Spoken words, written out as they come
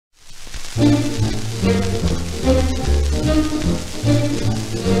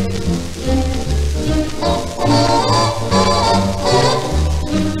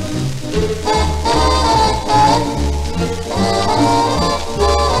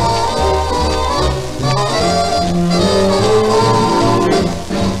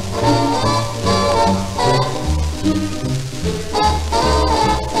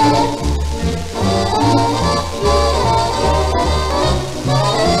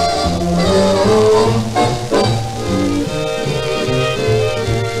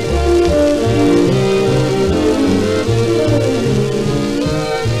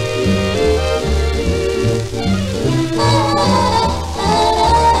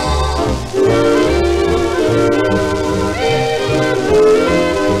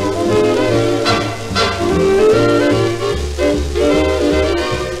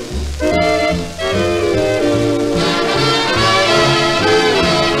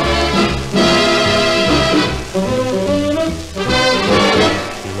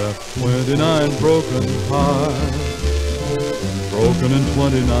29 broken hearts, broken in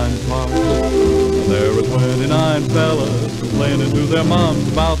 29 parts. And there were 29 fellas complaining to their moms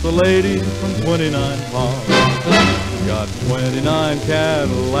about the lady from 29 Palms. Got 29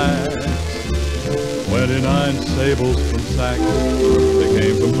 Cadillacs, 29 sables from Saks. They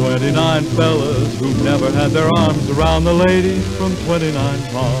came from 29 fellas who never had their arms around the lady from 29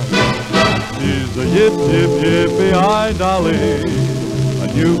 Palms. She's a yip, yip, yippee-eye dolly, a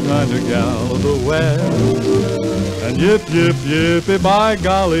new kind of gal of the West. And yip, yip, yippee, by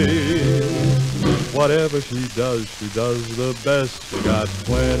golly, whatever she does the best. She got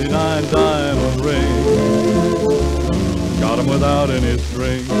 29 diamond rings, got 'em without any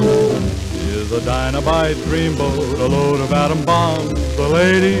strings. She is a dynamite dreamboat, a load of atom bombs, the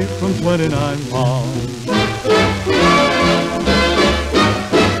lady from 29 Palms.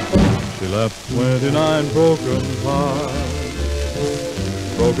 She left 29 broken hearts,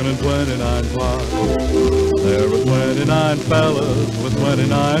 broken in 29 parts. There were 29 fellas with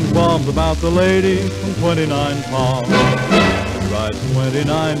 29 qualms about the lady from 29 Palms. She rides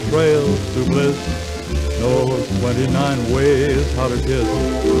 29 trails to bliss, knows 29 ways how to kiss.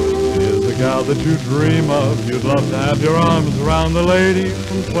 She is the gal that you dream of. You'd love to have your arms around the lady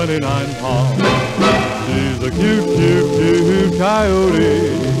from 29 Palms. She's a cute, cute, cute coyote,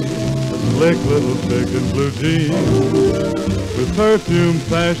 a slick little chick in blue jeans, with perfume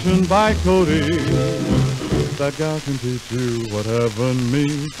fashioned by Cody. That gal can teach you what heaven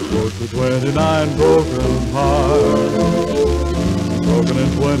means. To quote the 29 broken hearts, broken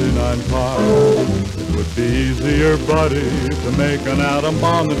in 29 parts. It would be easier, buddy, to make an atom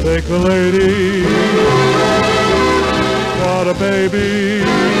bomb than take a lady. What a baby,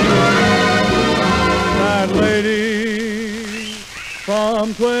 that lady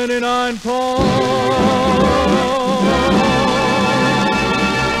from 29 Palms.